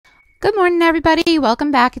Good morning, everybody. Welcome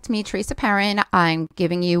back. It's me, Teresa Perrin. I'm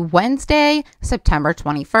giving you Wednesday, September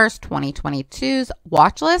 21st, 2022's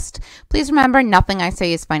watch list. Please remember, nothing I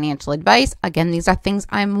say is financial advice. Again, these are things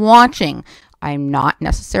I'm watching. I'm not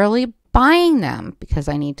necessarily buying them because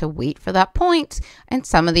I need to wait for that point. And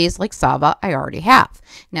some of these, like Sava, I already have.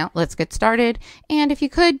 Now, let's get started. And if you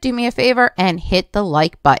could, do me a favor and hit the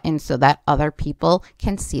like button so that other people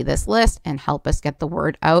can see this list and help us get the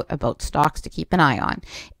word out about stocks to keep an eye on.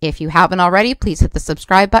 If you haven't already, please hit the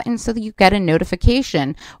subscribe button so that you get a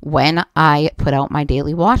notification when I put out my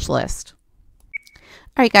daily watch list.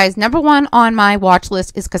 All right, guys, number one on my watch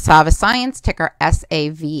list is Cassava Science, ticker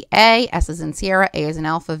SAVA. S is in Sierra, A is in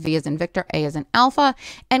Alpha, V is in Victor, A is in Alpha.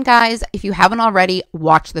 And guys, if you haven't already,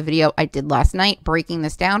 watch the video I did last night breaking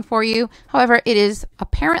this down for you. However, it is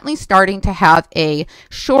apparently starting to have a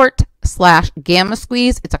short / gamma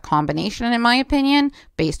squeeze. It's a combination, in my opinion,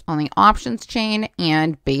 based on the options chain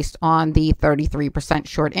and based on the 33%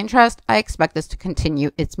 short interest. I expect this to continue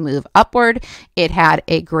its move upward. It had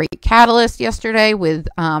a great catalyst yesterday with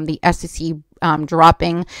the SEC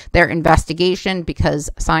dropping their investigation because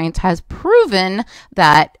science has proven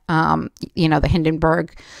that, the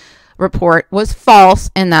Hindenburg report was false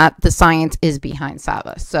and that the science is behind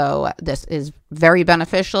Sava. So this is very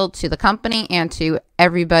beneficial to the company and to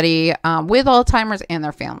everybody with Alzheimer's and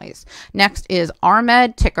their families. Next is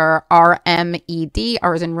RMED, ticker RMED.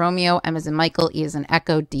 R is in Romeo, M is in Michael, E is in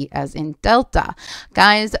Echo, D as in Delta.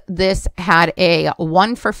 Guys, this had a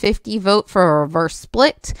 1 for 50 vote for a reverse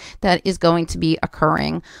split that is going to be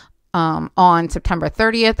occurring on September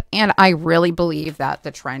 30th, and I really believe that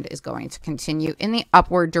the trend is going to continue in the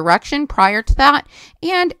upward direction prior to that,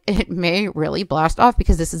 and it may really blast off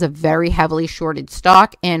because this is a very heavily shorted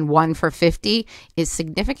stock, and 1 for 50 is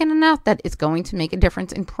significant enough that it's going to make a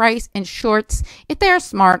difference in price, and shorts, if they're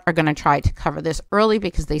smart, are going to try to cover this early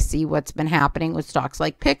because they see what's been happening with stocks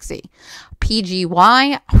like Pixie.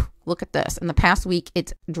 PGY, look at this. In the past week,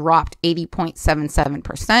 it's dropped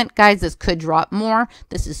 80.77%. Guys, this could drop more.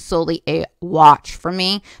 This is solely a watch for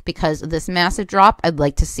me because of this massive drop. I'd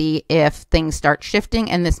like to see if things start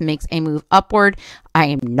shifting and this makes a move upward. I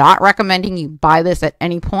am not recommending you buy this at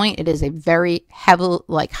any point. It is a very heavy,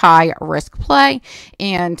 high risk play,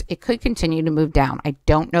 and it could continue to move down. I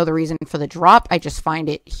don't know the reason for the drop. I just find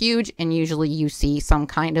it huge, and usually you see some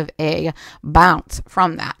kind of a bounce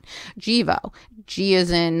from that. Gevo. G is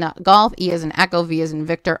in Golf, E is in Echo, V is in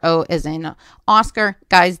Victor, O is in Oscar.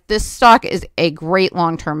 Guys, this stock is a great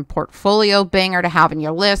long-term portfolio banger to have in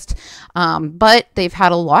your list, but they've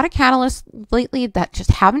had a lot of catalysts lately that just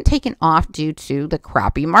haven't taken off due to the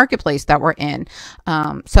crappy marketplace that we're in.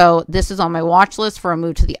 So this is on my watch list for a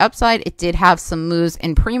move to the upside. It did have some moves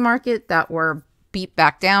in pre-market that were beat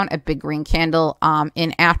back down at Big Green Candle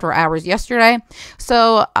in after hours yesterday.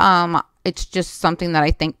 So it's just something that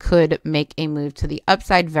I think could make a move to the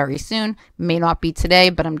upside very soon. May not be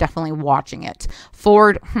today, but I'm definitely watching it.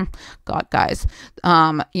 Ford, God, guys,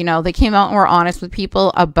 they came out and were honest with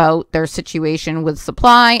people about their situation with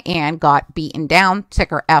supply and got beaten down.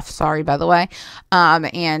 Ticker F, sorry, by the way,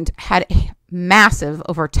 and had a massive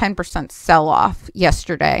over 10% sell-off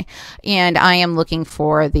yesterday, and I am looking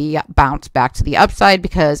for the bounce back to the upside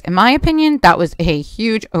because in my opinion that was a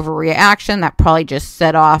huge overreaction that probably just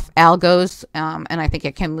set off algos, and I think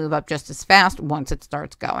it can move up just as fast once it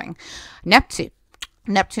starts going.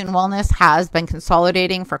 Neptune Wellness has been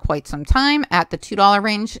consolidating for quite some time at the $2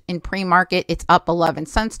 range. In pre-market, it's up 11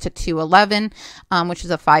 cents to $2.11, which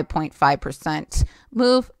is a 5.5%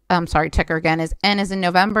 move. Ticker again is N as in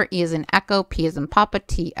November, E as in Echo, P as in Papa,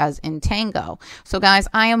 T as in Tango. So guys,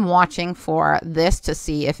 I am watching for this to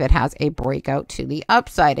see if it has a breakout to the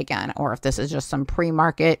upside again, or if this is just some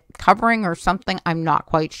pre-market covering or something. I'm not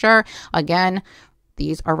quite sure. Again,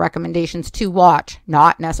 these are recommendations to watch,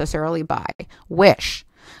 not necessarily buy. Wish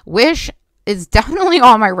is definitely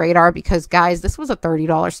on my radar because, guys, this was a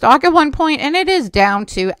 $30 stock at one point, and it is down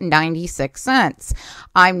to 96 cents.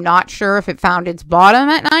 I'm not sure if it found its bottom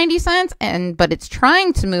at 90 cents, but it's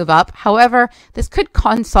trying to move up. However, this could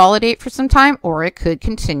consolidate for some time, or it could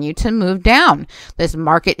continue to move down. This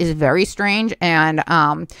market is very strange, and,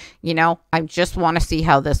 I just want to see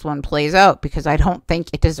how this one plays out because I don't think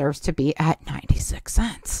it deserves to be at 96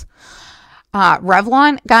 cents.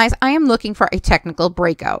 Revlon, guys, I am looking for a technical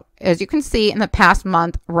breakout. As you can see in the past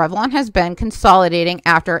month, Revlon has been consolidating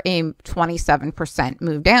after a 27%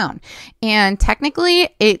 move down. And technically,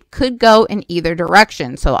 it could go in either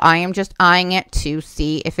direction. So I am just eyeing it to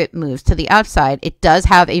see if it moves to the upside. It does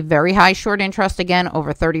have a very high short interest, again,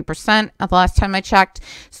 over 30% the last time I checked.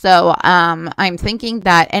 So I'm thinking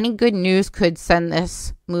that any good news could send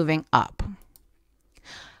this moving up.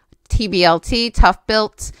 TBLT, Tough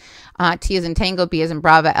Built. T as in Tango, B as in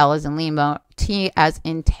Bravo, L as in Lima, T as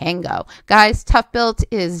in Tango. Guys, Tough Built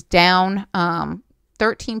is down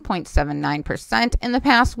 13.79% in the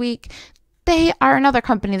past week. They are another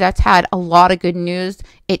company that's had a lot of good news.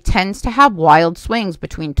 It tends to have wild swings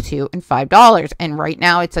between $2 and $5. And right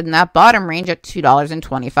now it's in that bottom range at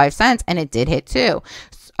 $2.25. And it did hit 2.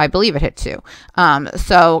 I believe it hit 2.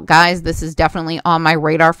 So guys, this is definitely on my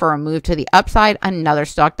radar for a move to the upside. Another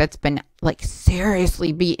stock that's been like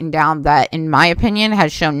seriously beaten down that, in my opinion,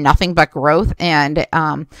 has shown nothing but growth. And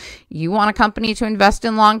you want a company to invest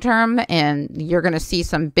in long term, and you're going to see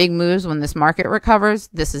some big moves when this market recovers.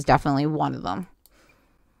 This is definitely one of them.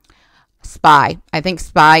 SPY. I think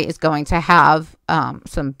SPY is going to have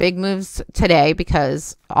some big moves today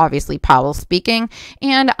because obviously Powell's speaking,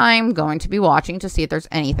 and I'm going to be watching to see if there's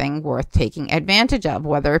anything worth taking advantage of,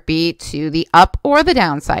 whether it be to the up or the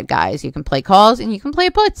downside, guys. You can play calls and you can play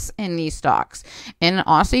puts in these stocks, and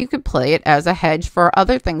also you could play it as a hedge for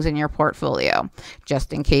other things in your portfolio.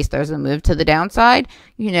 Just in case there's a move to the downside,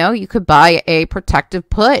 you know, you could buy a protective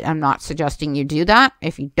put. I'm not suggesting you do that.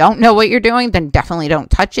 If you don't know what you're doing, then definitely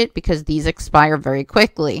don't touch it because these expire very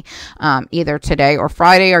quickly. Either today or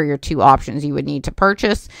Friday are your two options you would need to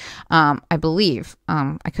purchase. I believe,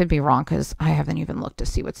 I could be wrong because I haven't even looked to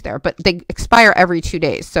see what's there, but they expire every 2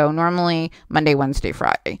 days. So normally Monday, Wednesday,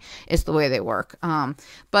 Friday is the way they work.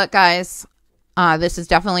 But guys, this is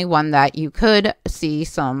definitely one that you could see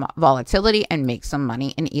some volatility and make some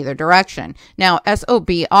money in either direction. Now,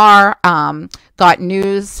 SOBR got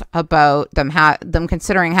news about them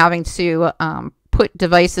considering having to put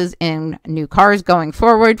devices in new cars going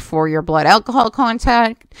forward for your blood alcohol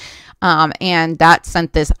content. And that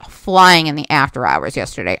sent this flying in the after hours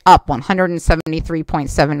yesterday, up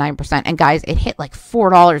 173.79%. And guys, it hit like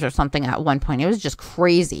 $4 or something at one point. It was just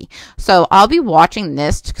crazy. So I'll be watching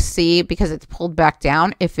this to see, because it's pulled back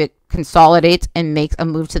down, if it consolidates and makes a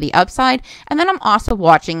move to the upside. And then I'm also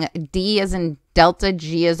watching D as in Delta,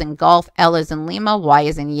 G as in Golf, L as in Lima, Y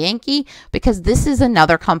as in Yankee, because this is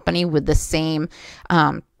another company with the same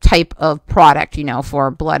type of product, you know, for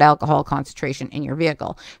blood alcohol concentration in your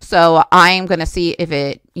vehicle. So I'm going to see if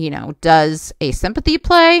it, you know, does a sympathy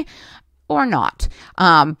play or not.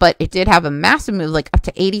 But it did have a massive move, like up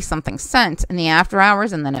to 80 something cents in the after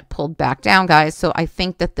hours, and then it pulled back down, guys. So I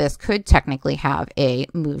think that this could technically have a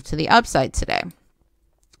move to the upside today.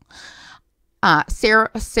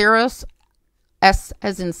 Ceros, S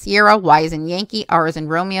as in Sierra, Y as in Yankee, R as in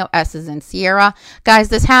Romeo, S as in Sierra. Guys,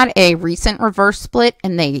 this had a recent reverse split,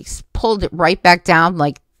 and they pulled it right back down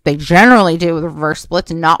like they generally do with reverse splits,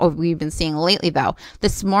 and not what we've been seeing lately, though.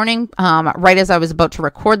 This morning, right as I was about to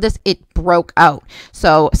record this, it broke out.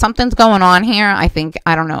 So something's going on here. I think,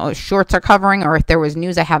 I don't know if shorts are covering or if there was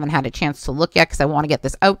news I haven't had a chance to look yet because I want to get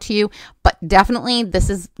this out to you. But definitely, this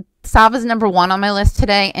is Sava's number 1 on my list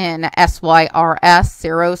today, and SYRS,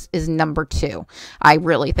 Ceros, is number 2. I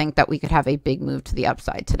really think that we could have a big move to the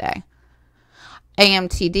upside today.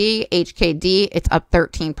 AMTD, HKD, it's up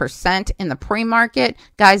 13% in the pre-market.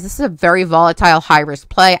 Guys, this is a very volatile, high-risk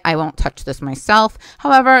play. I won't touch this myself.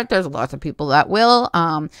 However, there's lots of people that will.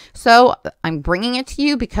 So I'm bringing it to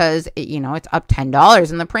you because, you know, it's up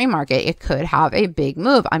 $10 in the pre-market. It could have a big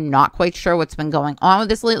move. I'm not quite sure what's been going on with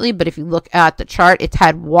this lately, but if you look at the chart, it's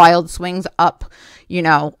had wild swings up, you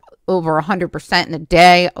know, over 100% in a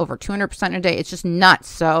day, over 200% in a day. It's just nuts.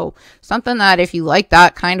 So something that if you like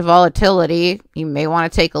that kind of volatility, you may want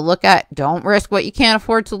to take a look at. Don't risk what you can't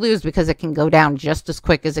afford to lose because it can go down just as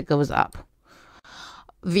quick as it goes up.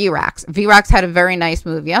 VRAX had a very nice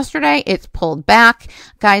move yesterday. It's pulled back.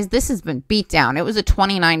 Guys, this has been beat down. It was a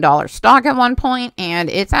 $29 stock at one point, and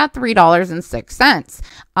it's at $3.06.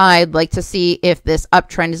 I'd like to see if this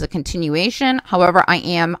uptrend is a continuation. However, I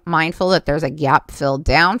am mindful that there's a gap filled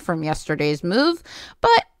down from yesterday's move,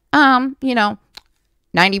 but you know,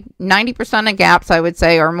 90% of gaps, I would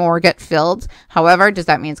say, or more get filled. However, does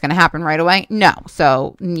that mean it's going to happen right away? No.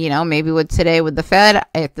 So, you know, maybe with today with the Fed,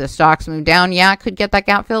 if the stocks move down, yeah, it could get that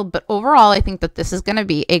gap filled. But overall, I think that this is going to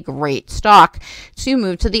be a great stock to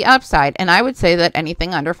move to the upside. And I would say that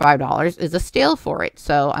anything under $5 is a steal for it.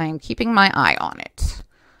 So I am keeping my eye on it.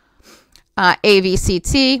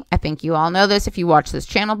 AVCT, I think you all know this if you watch this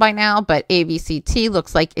channel by now, but AVCT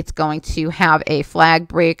looks like it's going to have a flag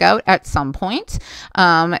breakout at some point.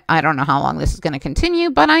 I don't know how long this is going to continue,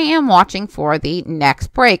 but I am watching for the next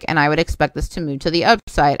break, and I would expect this to move to the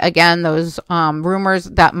upside. Again, those rumors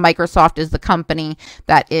that Microsoft is the company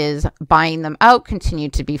that is buying them out continue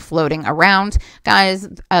to be floating around. Guys,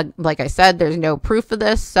 like I said, there's no proof of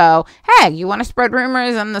this, so hey, you want to spread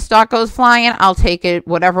rumors and the stock goes flying, I'll take it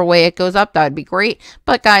whatever way it goes up. up, that would be great.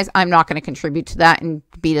 But guys, I'm not going to contribute to that and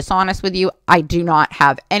be dishonest with you. I do not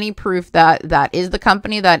have any proof that that is the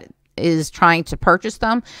company that is trying to purchase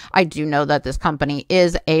them. I do know that this company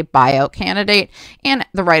is a buyout candidate, and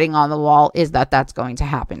the writing on the wall is that that's going to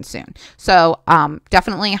happen soon. So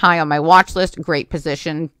definitely high on my watch list. Great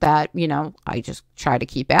position that, you know, I just try to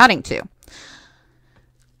keep adding to.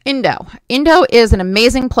 Indo is an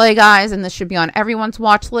amazing play, guys, and this should be on everyone's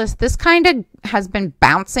watch list. This kind of has been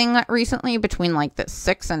bouncing recently between like the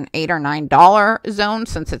 $6 and $8 or $9 zone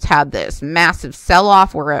since it's had this massive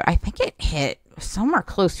sell-off where I think it hit somewhere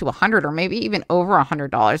close to 100 or maybe even over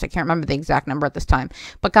 $100. I can't remember the exact number at this time.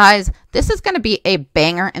 But guys, this is going to be a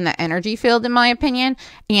banger in the energy field, in my opinion.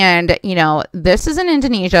 And, you know, this is in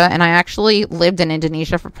Indonesia, and I actually lived in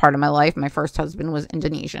Indonesia for part of my life. My first husband was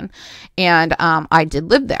Indonesian, and I did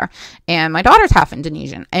live there. And my daughter's half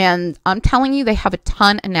Indonesian. And I'm telling you, they have a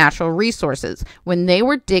ton of natural resources. When they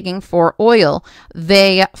were digging for oil,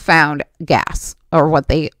 they found gas, or what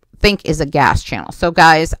they think is a gas channel. So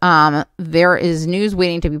guys, there is news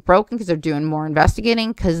waiting to be broken because they're doing more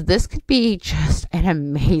investigating, because this could be just an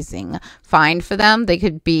amazing find for them. They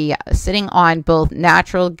could be sitting on both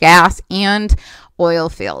natural gas and oil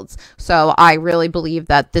fields. So I really believe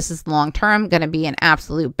that this is long-term going to be an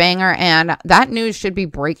absolute banger, and that news should be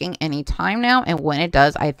breaking any time now. And when it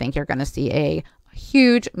does, I think you're going to see a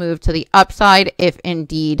huge move to the upside if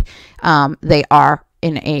indeed they are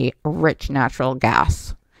in a rich natural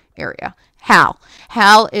gas area.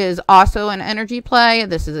 HAL is also an energy play.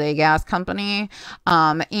 This is a gas company,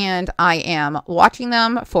 and I am watching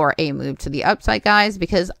them for a move to the upside, guys,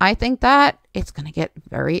 because I think that it's going to get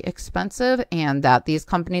very expensive and that these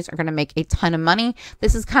companies are going to make a ton of money.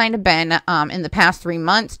 This has kind of been in the past 3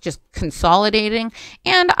 months just consolidating,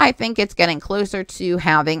 and I think it's getting closer to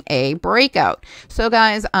having a breakout. So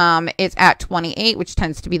guys, it's at 28, which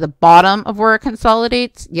tends to be the bottom of where it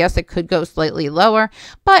consolidates. Yes, it could go slightly lower,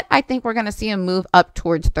 but I think we're going to see a move up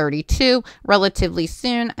towards 32 relatively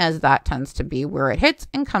soon, as that tends to be where it hits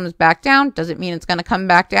and comes back down. Doesn't mean it's going to come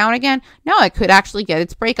back down again. No, it could actually get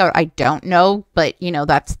its breakout. I don't know, but you know,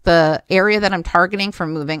 that's the area that I'm targeting for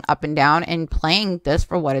moving up and down and playing this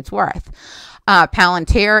for what it's worth.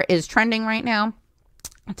 Palantir is trending right now.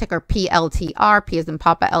 Ticker PLTR. P as in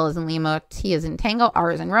Papa, L as in Lima, T as in Tango,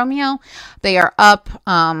 R as in Romeo. They are up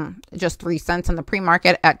just 3 cents in the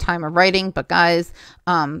pre-market at time of writing. But guys,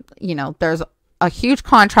 you know, there's a huge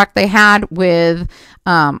contract they had with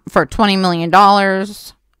for $20 million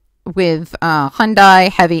with Hyundai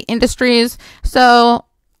Heavy Industries. So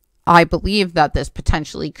I believe that this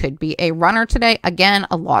potentially could be a runner today. Again,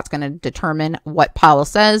 a lot's going to determine what Powell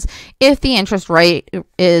says. If the interest rate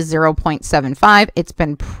is 0.75, it's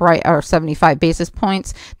been or 75 basis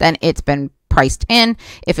points, then it's been priced in.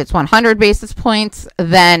 If it's 100 basis points,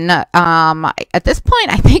 then at this point,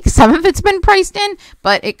 I think some of it's been priced in,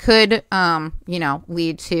 but it could, you know,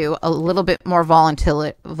 lead to a little bit more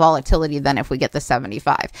volatility than if we get the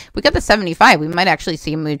 75. If we get the 75, we might actually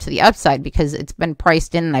see a move to the upside because it's been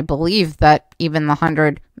priced in, and I believe that even the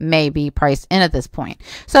 100 may be priced in at this point.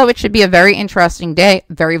 So it should be a very interesting day,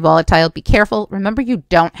 very volatile. Be careful. Remember, you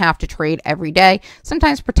don't have to trade every day.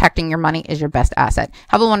 Sometimes protecting your money is your best asset.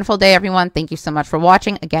 Have a wonderful day, everyone. Thank you so much for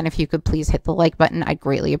watching. Again, if you could please hit the like button, I'd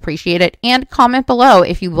greatly appreciate it. And comment below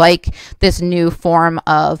if you like this new form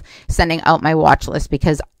of sending out my watch list,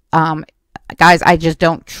 because guys, I just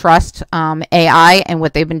don't trust AI and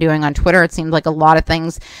what they've been doing on Twitter. It seems like a lot of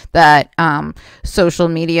things that social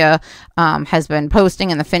media has been posting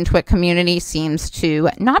in the FinTwit community seems to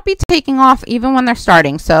not be taking off even when they're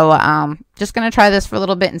starting. So just going to try this for a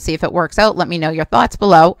little bit and see if it works out. Let me know your thoughts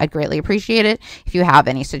below. I'd greatly appreciate it. If you have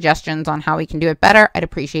any suggestions on how we can do it better, I'd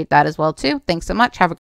appreciate that as well too. Thanks so much. Have a